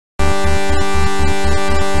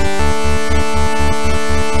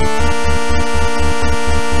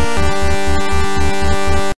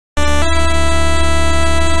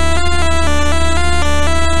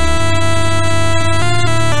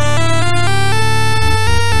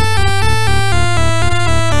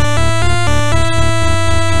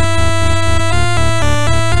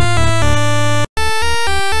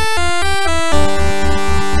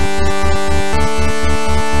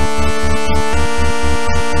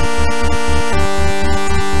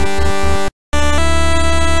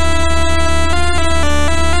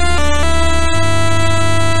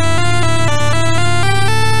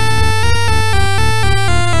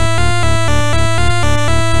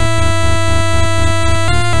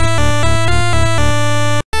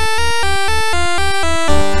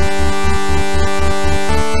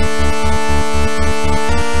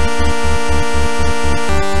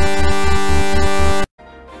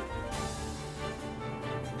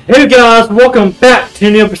Hey guys, welcome back to a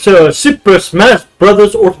new episode of Super Smash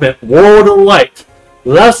Bros. Ultimate World of Light.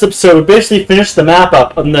 Last episode, we basically finished the map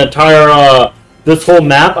up on the entire, this whole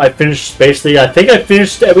map. I finished, basically, I think I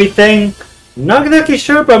finished everything. I'm not exactly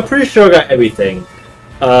sure, but I'm pretty sure I got everything.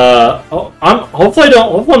 Hopefully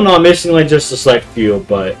I'm not missing, like, just a select few,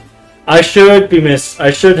 but I should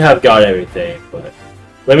have got everything, but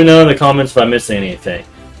let me know in the comments if I'm missing anything.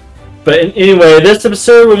 But anyway, this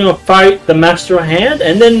episode we're gonna fight the Master Hand,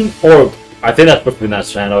 and then, or I think that's supposed to be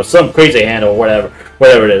Master Hand, or some crazy hand, or whatever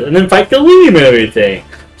it is, and then fight Galeem and everything.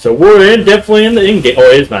 So we're definitely in the in-game. Oh,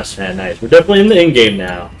 it is Master Hand, nice. We're definitely in the in-game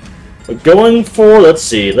now. We're going for, let's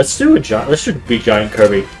see, let's do a giant. Let's be Giant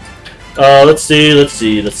Kirby. Let's see.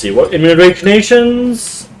 What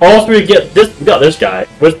immunizations? Also, we get this. We got this guy,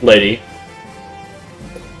 this lady.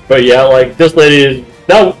 But yeah, like this lady is.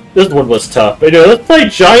 This one was tough. But anyway, let's play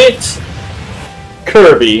Giant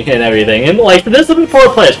Kirby and everything. And like this is the part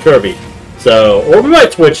of play as Kirby. So, or we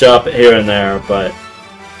might switch up here and there, but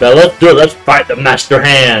let's do it. Let's fight the Master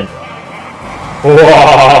Hand.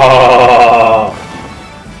 Whoa!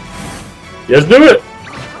 Let's do it.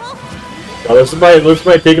 Oh, this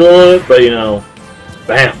might take a little bit, but you know,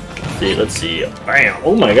 bam. Let's see. Bam.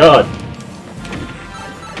 Oh my god.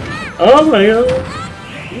 Oh my god.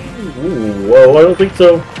 Ooh, whoa, I don't think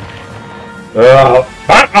so. Oh,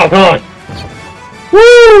 come on!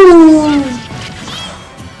 Woo!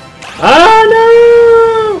 Ah, no!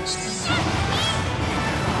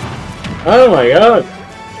 Oh my god!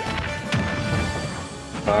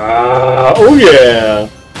 Ah, oh yeah!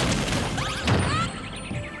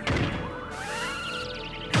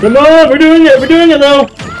 Come on, we're doing it though!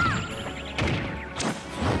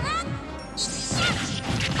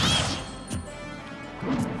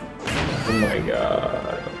 Oh my god.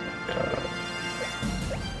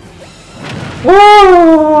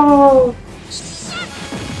 Whoa!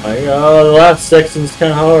 My god, the last section's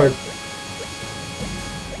kinda hard.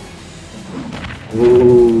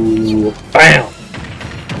 Ooh. Bam!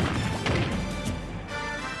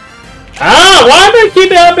 Ah! Why does it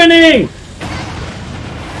keep happening?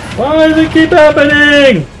 Why does it keep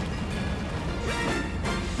happening?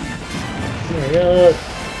 Oh my god.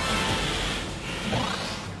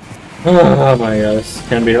 Oh my god, this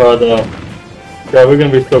can be hard though. God, we're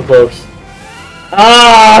gonna be so close.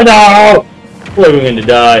 Ah, no! Boy, we're gonna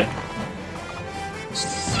die.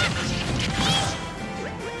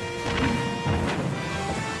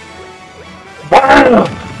 Ah!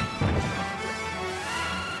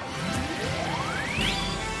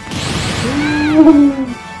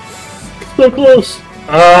 So close.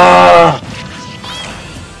 Ah!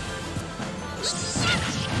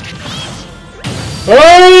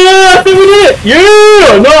 Oh yeah, I think we did it!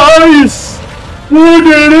 Yeah! Nice! We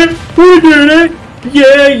did it!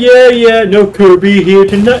 Yeah! No Kirby here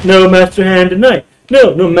tonight. No Master Hand tonight.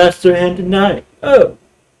 No Master Hand tonight. Oh,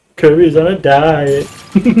 Kirby's on a diet.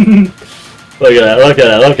 Look at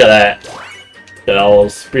that. Look at all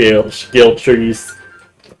those skill trees.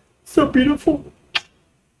 So beautiful.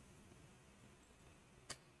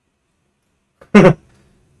 That'd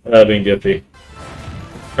been goofy.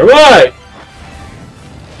 Alright!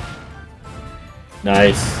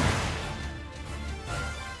 Nice.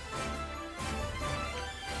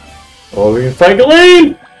 Oh, we can fight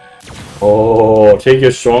Galeem! Oh, take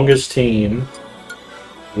your strongest team.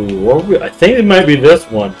 Ooh, I think it might be this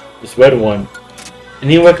one. This red one.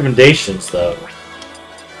 Any recommendations, though?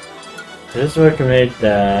 Just recommend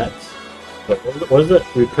that. What is it?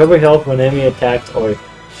 Recover health when enemy attacks or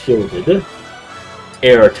shielded.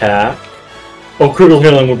 Air attack. Oh, critical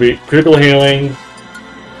healing would be critical healing.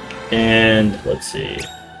 And let's see.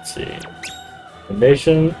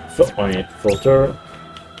 Reclamation, filter,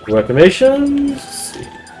 reclamations. Let's see.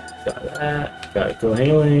 Got that. Got critical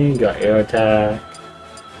healing. Got air attack.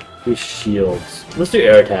 These shields. Let's do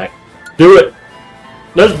air attack. Do it.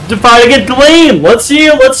 Let's fight against Galeem. Let's see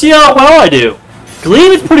how well I do.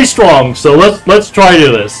 Galeem is pretty strong, so let's try to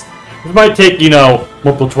do this. This might take, you know,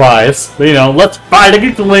 multiple tries, but you know, let's fight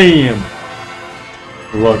against Galeem.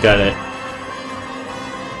 Look at it.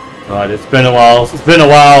 God, it's been a while. It's been a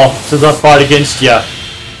while since I fought against you.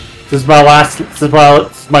 This is my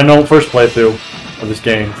first playthrough of this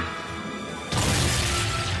game.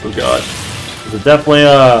 Oh God. This is definitely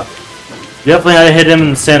had to hit him in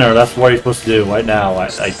the center. That's what he's supposed to do right now,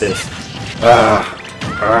 like this. Oh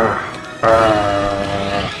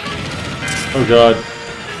God.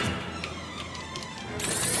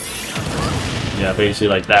 Yeah, basically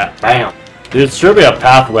like that. Bam. There's sure be a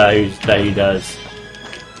pathway that he does.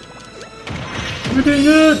 We're doing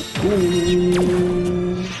good.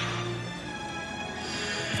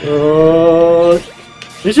 Ooh.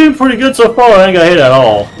 He's doing pretty good so far. I ain't got hit at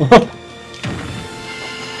all.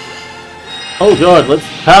 Oh god, let's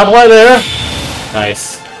paddle there.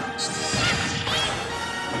 Nice.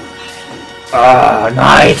 Ah,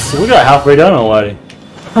 nice. We got halfway done already.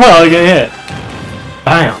 Oh, I get hit.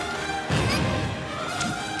 Bam.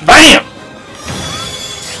 Bam.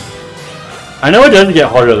 I know it doesn't get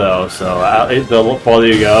harder though, so the farther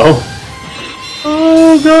you go.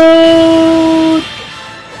 Oh god.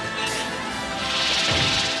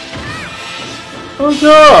 Oh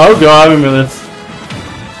god. Oh god. I remember this.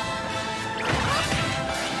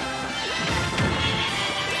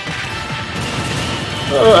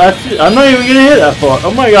 Actually, I'm not even gonna hit that far.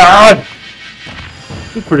 Oh my god!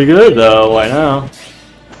 He's pretty good though, right now.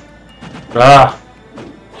 Ah!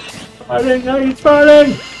 Fighting! No, he's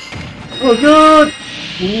fighting! Oh god!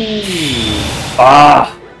 Ooh.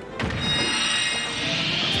 Ah!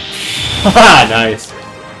 Haha! Nice!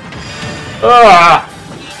 Ah!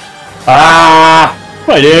 Ah!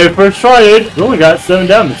 I did first try it! We only got 7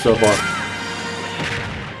 damage so far.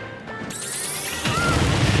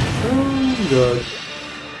 Oh god.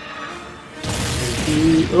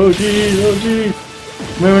 Oh jeez, oh jeez.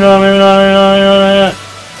 Moving on, moving on, moving on, moving on.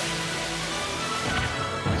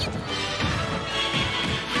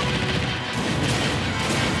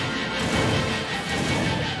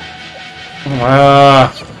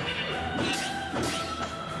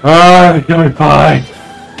 It's gonna be fine.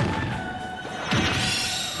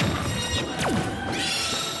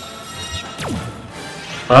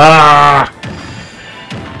 Ah!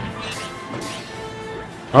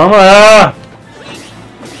 Oh my god!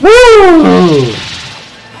 Woo!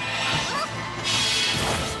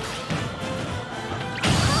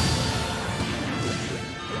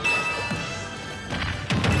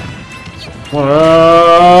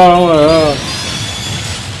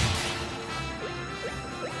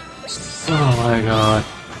 Oh my god.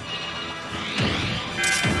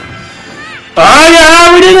 Ah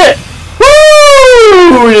yeah, we did it!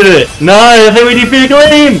 Woo! We did it! Nice, I think we defeated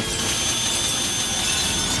Galeem!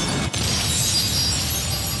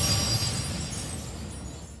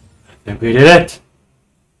 I think we did it!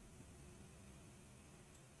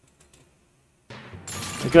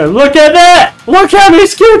 Okay, look at that! Look how many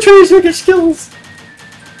skill trees we get skills!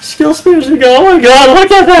 Skill spears we go! Oh my god,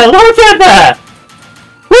 look at that! Look at that!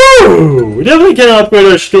 Woo! We definitely can upgrade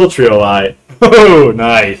our skill tree a lot. Oh,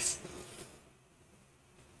 nice.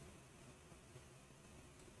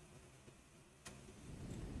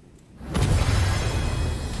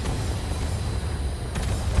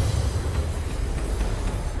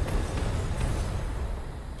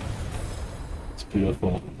 It's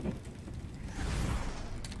beautiful.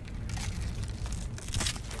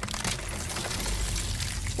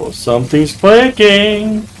 Well, something's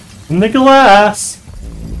breaking in the glass.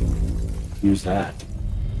 Use that.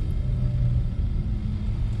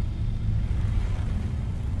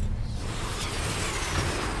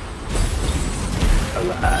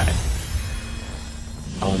 Alright.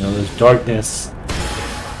 Oh no, there's darkness.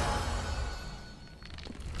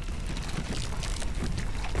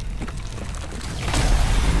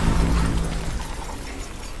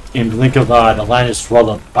 In the blink of an eye, the land is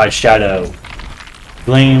swallowed by shadow.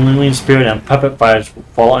 Lingering spirit and puppet fires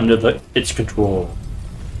fall under its control.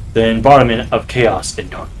 The embodiment of chaos and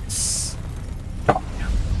darkness.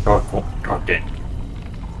 Darkened.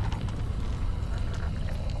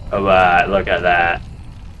 Alright, look at that.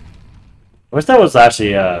 I wish that was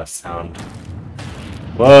actually a sound.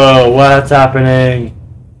 Whoa, what's happening?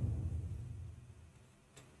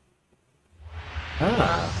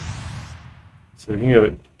 Ah. So we can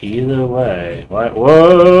go either way. What?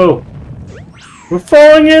 Whoa! We're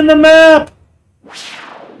falling in the map!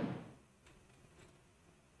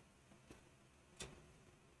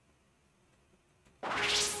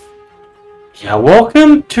 Yeah,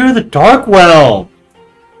 welcome to the Dark Realm!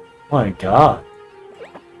 Oh my god.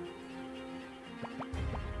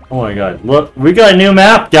 Oh my god, look, we got a new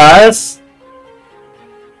map, guys!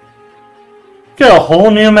 We got a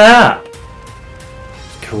whole new map!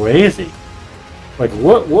 It's crazy. Like,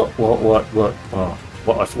 what's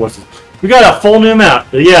this? We got a full new map.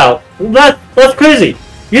 Yeah, that's crazy.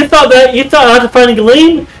 You thought after finding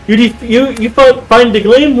Galeem, you thought finding the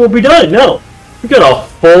Galeem will be done. No, we got a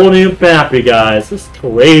full new map, you guys. This is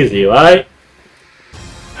crazy, right?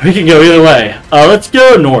 We can go either way. Let's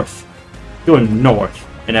go north. Go north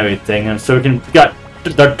and everything, and so we got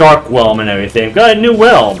the Dark Realm and everything. We got a new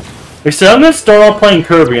realm. So I'm gonna start off playing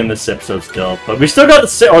Kirby in this episode still, but we still got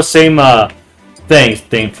our same things,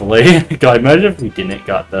 thankfully. God, imagine if we didn't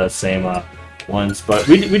got the same ones, but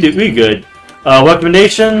we good.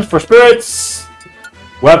 Recommendations for spirits,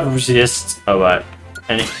 weapon resist. Alright,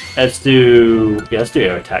 And let's do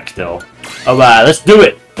air attack still. Alright, let's do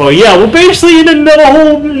it. Oh yeah, we're basically in another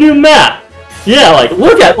whole new map. Yeah, like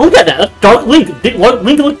look at that. That's Dark Link.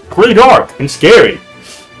 Link looks really dark and scary.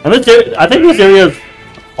 And this area, I think this area is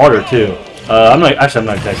harder too. I'm not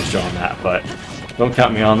exactly sure on that, but don't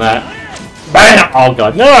count me on that. Bam! Oh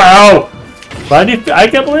god, no! But I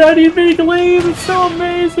can't believe I need Galeem. It's so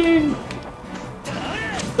amazing.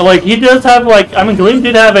 Like he does have Galeem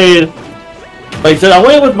did have a. Like I said, I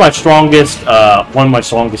went with my strongest, one of my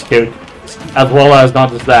strongest characters, as well as not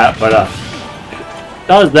just that, but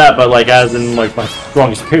not as that, but like as in like my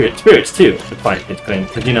strongest spirits too. To fight against Galeem,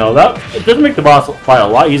 because you know that it does make the boss fight a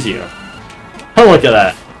lot easier. Oh, look at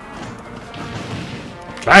that!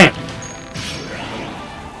 Bang!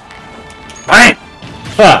 Bang!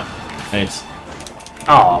 Ha! Nice.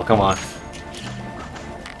 Oh, come on.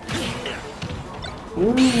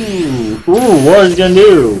 Ooh, what is he gonna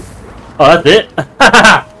do? Oh, that's it?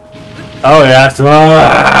 Oh, yeah, so,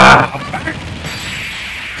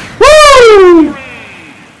 woo!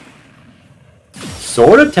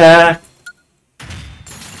 Sword attack.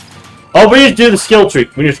 Oh, we need to do the skill tree.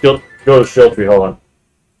 We need to go to the skill tree. Hold on.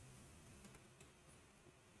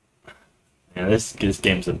 Man, this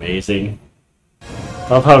game's amazing. I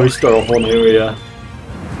love how we start a whole new area.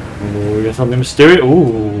 Ooh, we got something mysterious.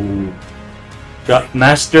 Ooh. Got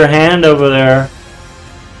Master Hand over there.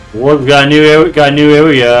 Well, we got a new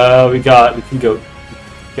area. We can go.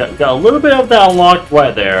 Got a little bit of that unlocked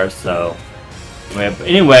right there. So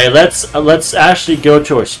anyway, let's actually go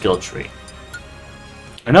to our skill tree.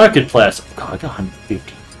 I know I could play. Oh god, I got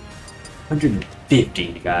 150.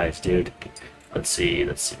 150 guys, dude. Let's see.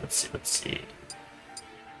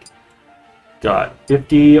 Got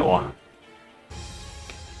 50 or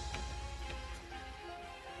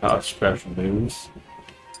special moves.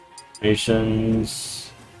 Nations.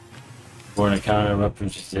 For an encounter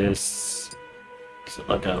represents this. So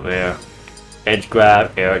look over there. Edge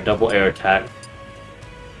grab, air, double air attack.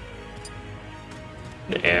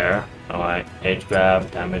 The air. Alright. Edge grab,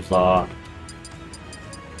 damage law.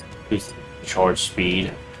 Increase charge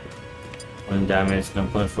speed. One damage, no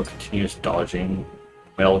point for continuous dodging.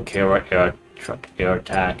 Well, Kara air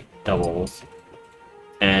attack doubles.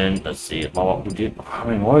 And let's see, what we do. I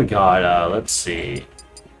mean, what we got? Let's see.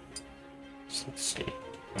 Let's see.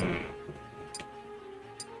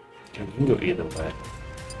 You can go either way.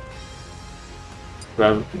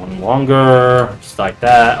 Grab one longer, just like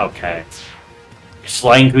that. Okay.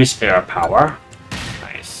 Slight increase air power.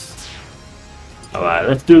 Nice. Alright,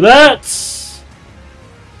 let's do that.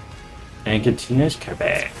 And continuous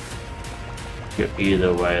Kirby. Go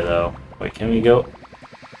either way though. Wait, can we go?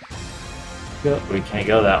 We can't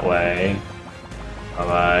go that way.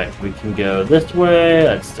 Alright, we can go this way.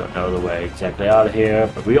 I just don't know the way exactly out of here.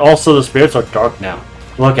 But we also, the spirits are dark now.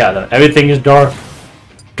 Look at them. Everything is dark.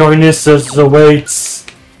 Darkness awaits.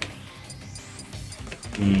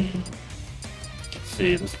 Let's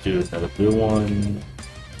see. Let's do another blue one.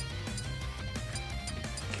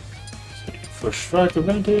 For strike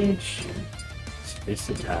advantage. Space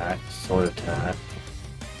attack. Sword attack.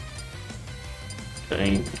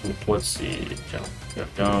 Let's see.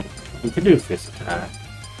 Jump. We can do fist attack.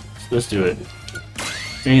 So let's do it.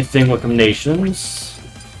 Anything with combinations.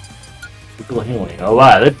 Healing.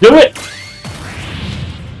 Alright, let's do it!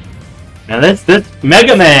 Now that's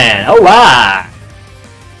Mega Man! Alright!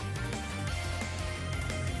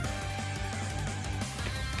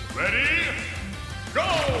 Ready? Go!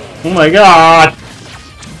 Oh my god!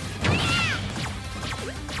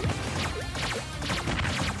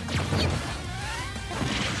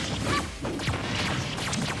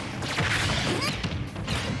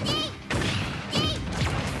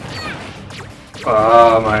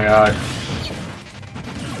 Oh my god.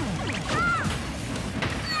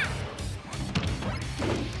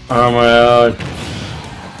 Oh my god.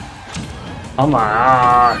 Oh my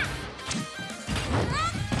god.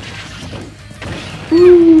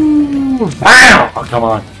 Ooh. Bam! Oh, come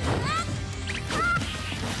on.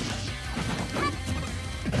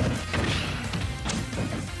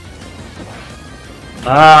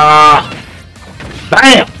 Ah!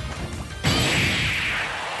 Bam!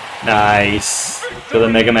 Nice. So the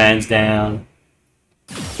Mega Man's down.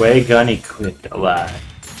 Way gun equipped. Alive.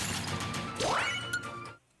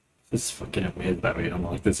 This is fucking amazing that we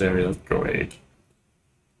unlock this area. That's great.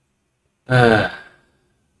 Love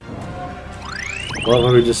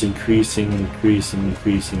how we're just increasing this.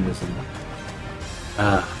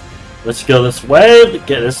 Let's go this way to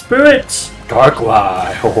get the spirits. Dark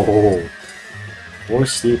Light. Oh, we're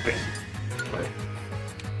sleeping. Wait.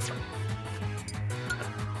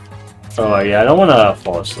 Oh yeah, I don't want to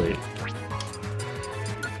fall asleep.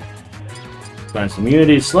 Plants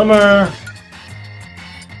immunity slimmer.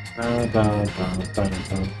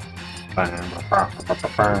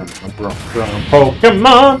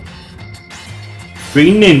 Pokemon!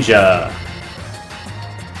 Green Ninja!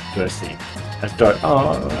 Let's see. That's Dark.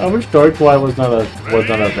 Oh, I wish Darkfly was not a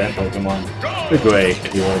event Pokemon. It'd be great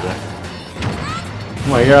if he was it. Oh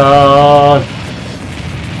my god!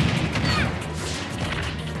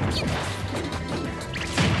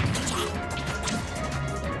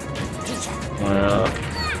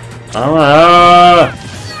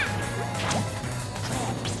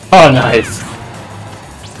 Oh, nice.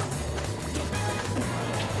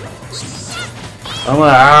 Oh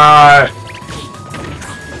my god.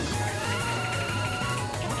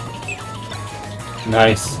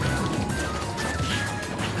 Nice.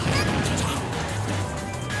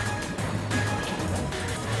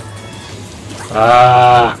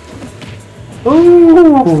 Ah.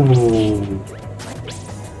 Ooh.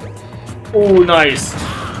 Oh, nice.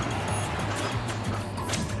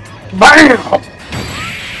 Bam!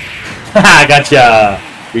 Haha, gotcha!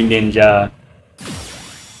 Green Ninja.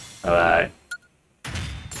 Alright.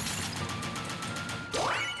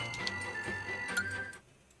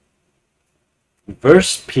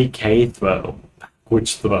 Reverse PK throw.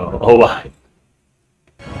 Which throw? Oh, my.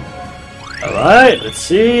 Alright, let's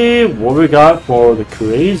see what we got for the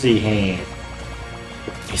crazy hand.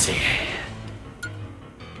 Crazy hand.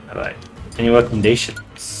 Alright. Any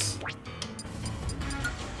recommendations?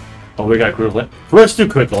 Oh, we got critical. Let's do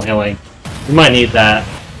critical healing. We might need that.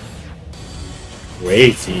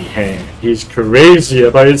 Crazy hand. He's crazy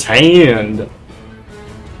about his hand.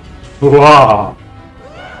 Wow.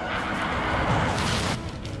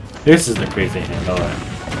 This is the crazy hand. Alright.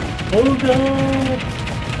 Oh no.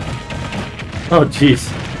 Oh jeez.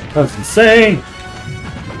 That's insane.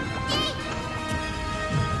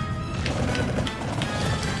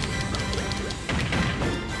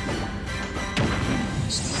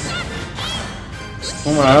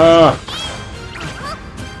 Oh my.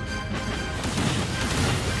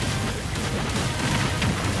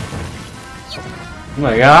 Oh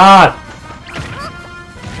my god.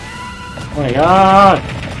 Oh my god.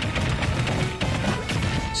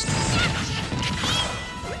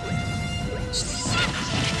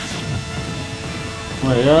 Oh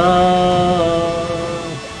my god.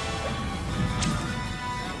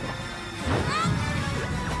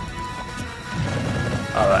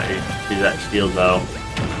 Alright, use that shield though.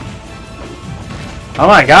 Oh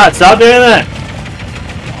my god, stop doing that!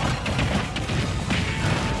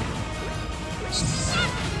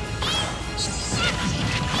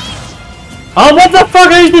 Oh, what the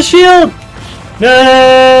fuck is the shield?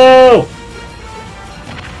 No!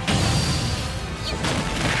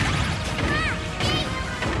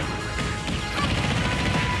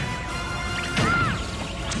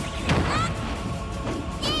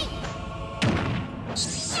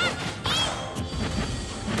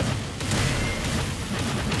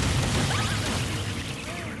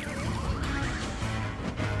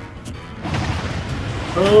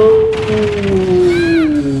 Oh.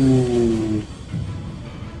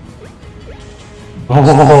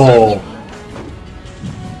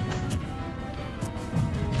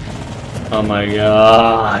 Oh my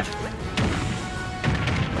god.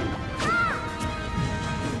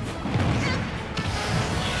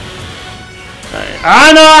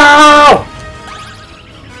 I know!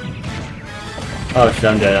 Oh shit,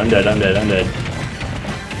 I'm dead, I'm dead, I'm dead, I'm dead.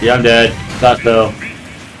 Yeah, I'm dead. Not though.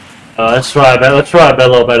 Let's try a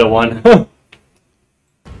little better one. Let's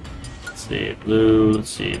see, blue, let's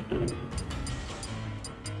see, blue.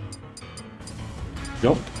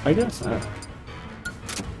 Nope, I guess.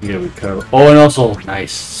 Yeah, we cover. Oh, and also,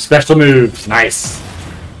 nice. Special moves, nice.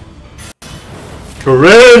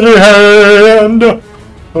 Crazy hand!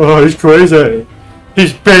 Oh, he's crazy.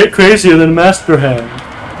 He's crazier than Master Hand.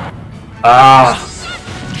 Ah.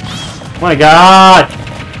 Oh my god!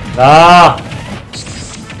 Ah!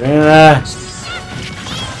 Give me that.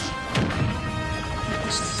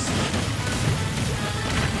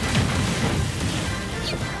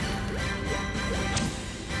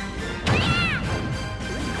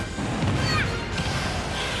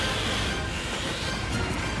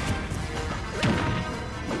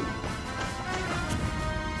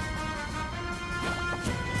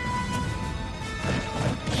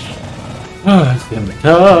 Oh, it's gonna be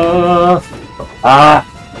tough. Ah!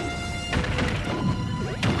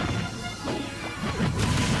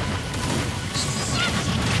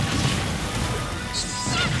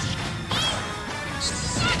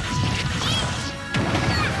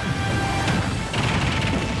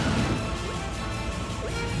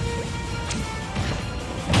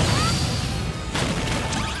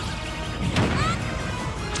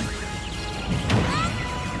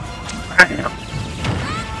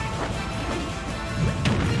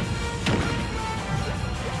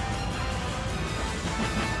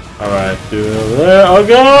 Alright, do it over there. Oh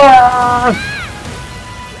god!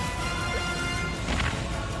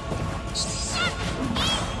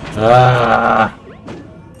 Ah!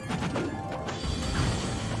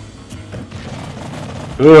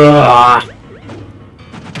 Ugh.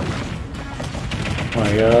 Oh my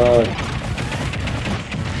god.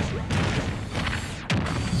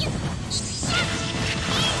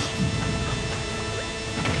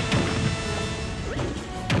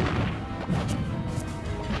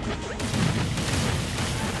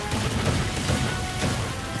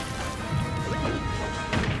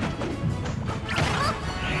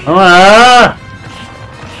 Ah!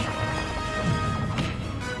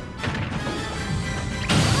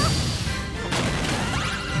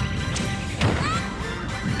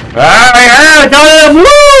 Ah, yeah, got him! Woo!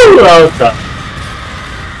 Oh, stop.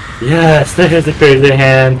 Yes, there's the crazy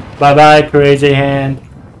hand. Bye bye, crazy hand.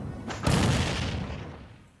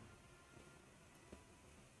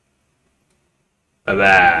 Bye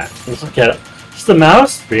bye. Let's look at it. Just the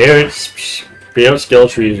mouse? Spirit skill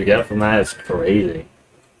trees we get from that is crazy.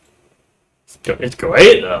 It's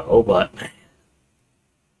great though, but.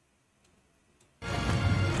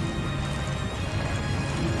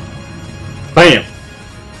 Bam!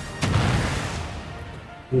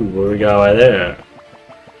 Ooh, what do we got right there?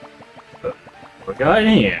 What we got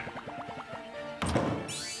in here?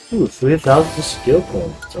 Ooh, 3,000 skill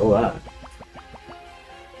points. Oh wow.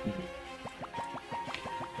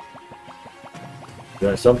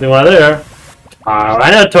 Got something right there.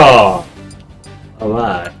 Tyranitar!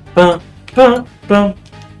 Alright. Bum, bum, bum.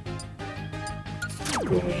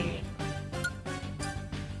 Green.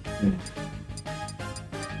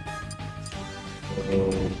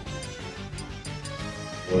 Whoa.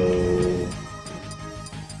 Whoa.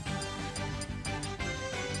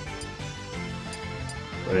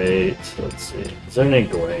 Wait, let's see. Is there any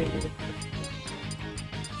gray?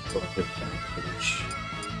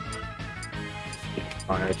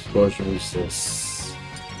 Fire explosion resists.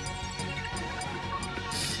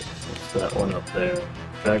 What's that one up there?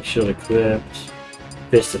 Back shield equipped.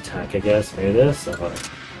 Fist attack, I guess. Maybe this.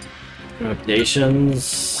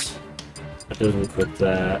 Recommendations. That doesn't equip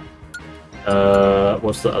that.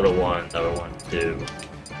 What's the other one that I want to do?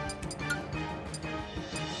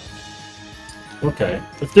 Okay,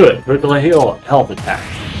 let's do it. Critical heal health attack.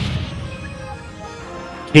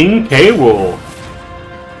 King K. Rool.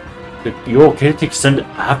 You're okay to extend it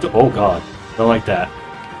after. Oh god, don't like that.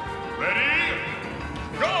 Ready?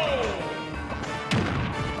 Go!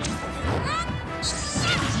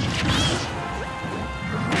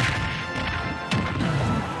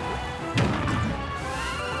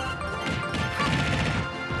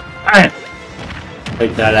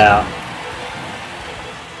 Take that out.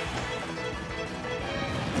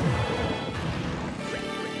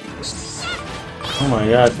 Oh my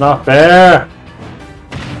god, it's not fair!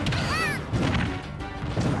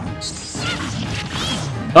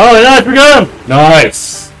 Oh, nice, we got him!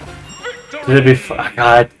 Nice! Did it be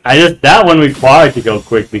God, that one required to go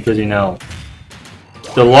quick because, you know,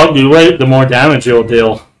 the longer you wait, the more damage you'll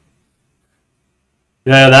deal.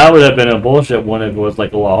 Yeah, that would have been a bullshit one if it was,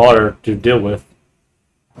 like, a lot harder to deal with.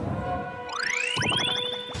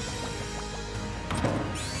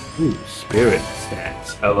 Ooh, spirit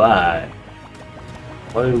stats. Alright.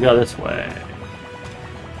 What do we got this way?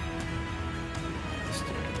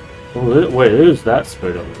 Oh, wait, there's that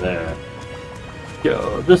spirit over there.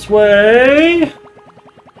 Go this way!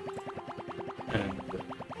 And,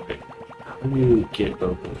 wait, how do you get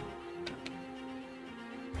over?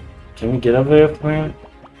 Can we get over there from here?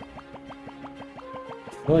 I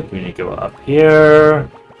feel like we need to go up here.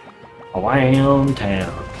 Around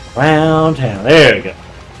town. Around town. There we go.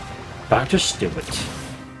 Dr. Stewart.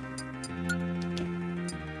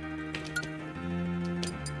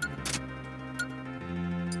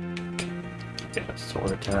 Yeah,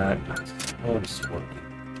 sword attack. Oh, sword.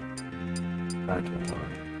 Back to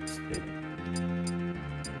one.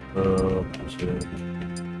 Oh, shit.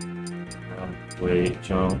 Wait,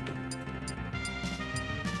 jump.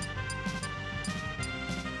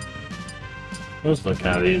 Let's look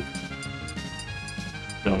at these.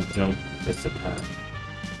 Jump, this attack.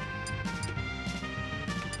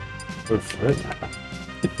 For attack.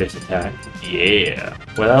 This attack. Yeah.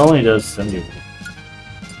 Well, that only does 70.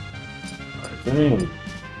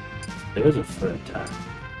 There's a foot attack.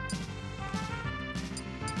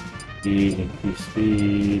 Speed, increase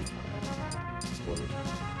speed.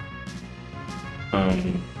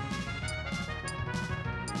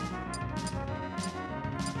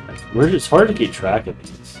 It's hard to keep track of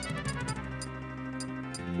these.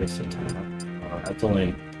 Base attack. That's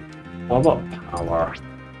only. What about power?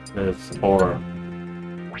 Or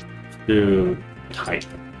do type.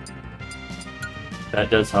 That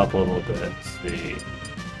does help a little bit. Let's see.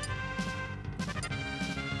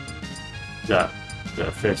 Got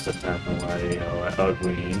fixed attack on light, yellow,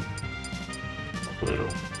 green, blue.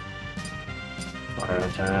 Fire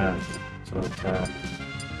attack. So attack.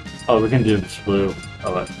 Oh, we can do this blue.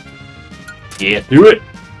 Oh, yeah, do it!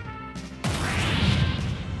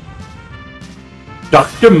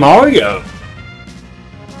 Dr. Mario!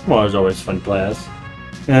 Mario's always fun to play as.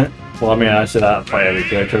 Yeah. Well, I mean, I said I don't play every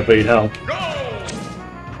character, but you know.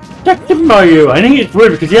 Dr. Mario! I think it's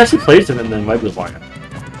weird because he actually plays him in the regular Mario.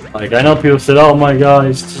 Like, I know people said, oh my god,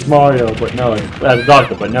 it's just Mario, but no, as a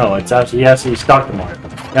doctor, but no, it's actually, he actually is Dr. Mario.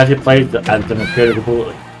 He actually plays as a different character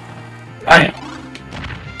completely. Bam!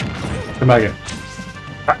 Come back here.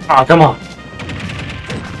 Ah, come on!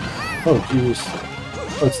 Oh, jeez.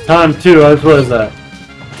 Oh, it's time too, what is that?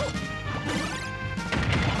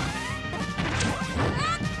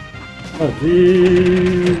 Oh,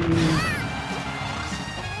 jeez.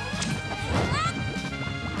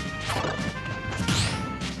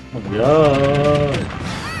 Oh, God.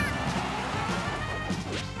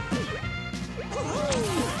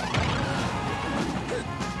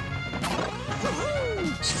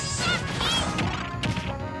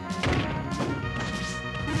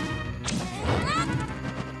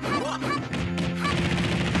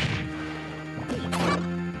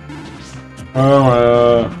 Oh my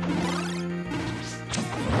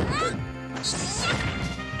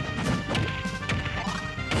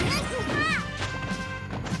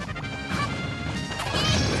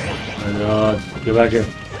god, get back here.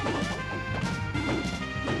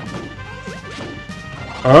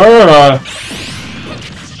 Oh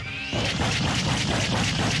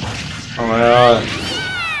my god.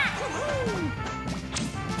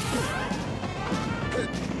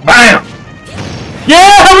 BAM!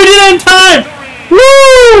 Yeah, we did it in time! Woo!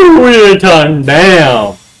 We did it in time,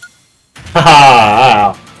 damn!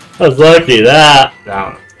 Haha, I was lucky that.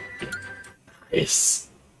 Nice.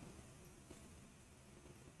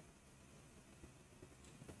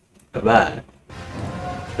 Alright.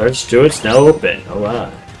 Church Stewart's now open.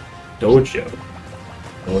 Alright. Dojo.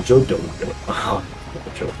 Dojo. Dojo.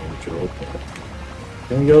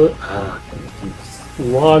 Can we go? A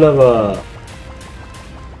lot of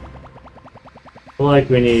I feel like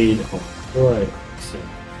we need. Right.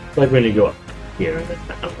 Like we need to go up here and then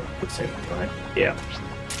the same, right? Yeah.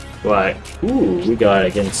 Right. Ooh, we got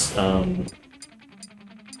against Amy.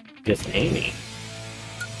 Let's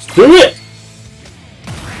do it!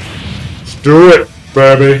 Do it,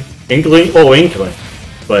 baby! Inkling? Oh, Inkling.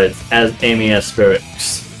 But it's as Amy as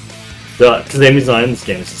Spirits. Because Amy's not in this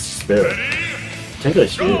game, it's just Spirit. Technically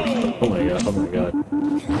she is. Oh my god, oh my god.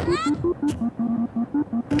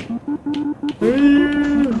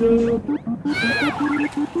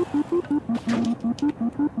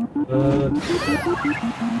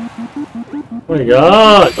 Oh my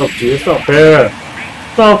god! Oh gee, it's not fair!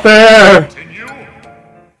 It's not fair!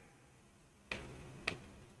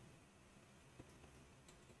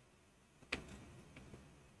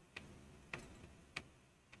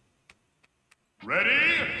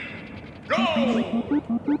 Ready? Go!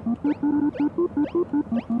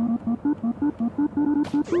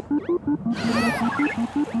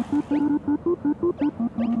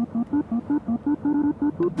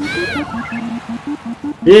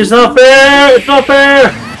 It's not fair! It's not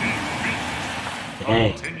fair!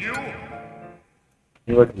 Dang.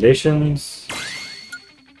 Any recommendations?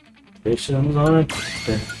 Recommendations on it?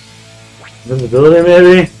 Okay. Invisibility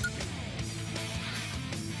maybe?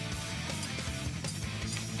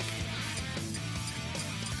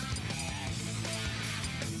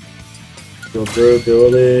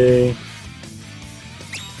 Durability.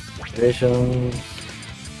 Patience.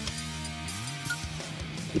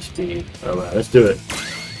 Speed. Alright, let's do it.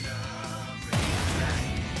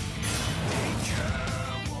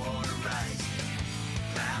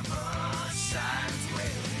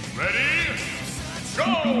 Ready? Go!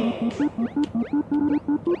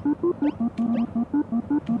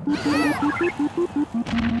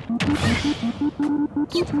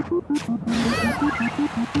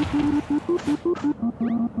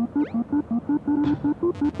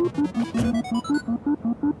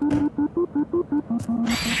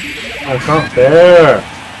 That's not fair!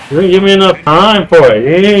 You didn't give me enough time for it,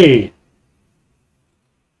 hey!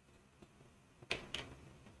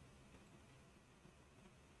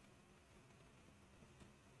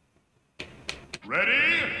 Ready?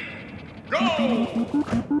 Go!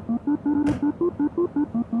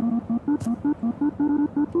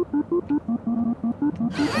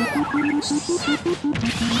 Oh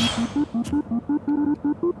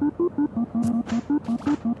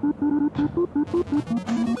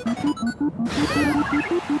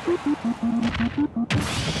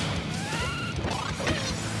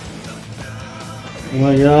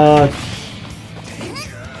my god.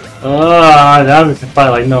 Ah, now we can fight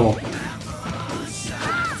like normal.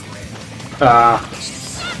 Ah.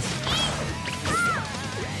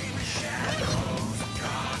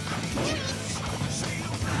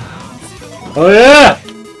 Oh yeah!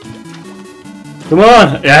 Come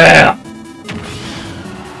on! Yeah!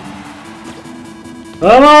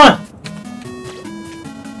 Come on!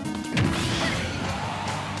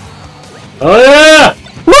 Oh yeah!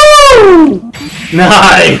 Woo!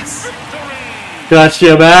 Nice! Got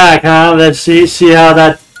your back, huh? Let's see how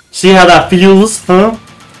that feels, huh?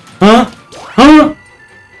 Huh? Huh?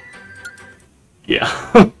 Yeah.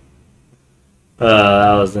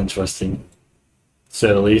 That was interesting, to say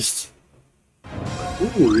the least.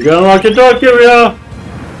 Ooh, you gotta unlock your door, Kirby!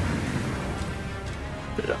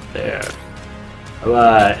 Put it up there.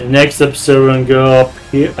 Alright, next episode we're gonna go up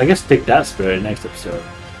here. I guess take that spirit next episode.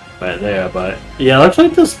 Right there, but yeah, looks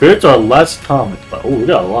like the spirits are less common. But oh, we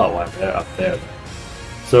got a lot right there, up there.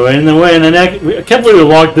 So in the next, I can't believe we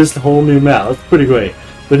locked this whole new map. That's pretty great.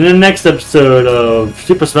 But in the next episode of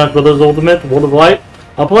Super Smash Bros. Ultimate World of Light,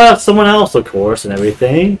 I'll play out someone else, of course, and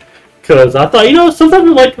everything. Because I thought, you know, sometimes we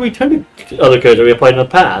like to return to other characters we played in the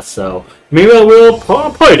past. So maybe I will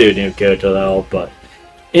probably do a new character though. But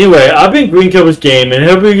anyway, I've been GreenCobrasGaming, and I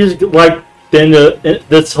hope you guys like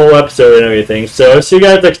this whole episode and everything. So I'll see you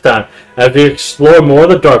guys next time as we explore more of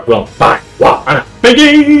the Dark Realm. Bye. Wow.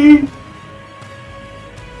 Bye.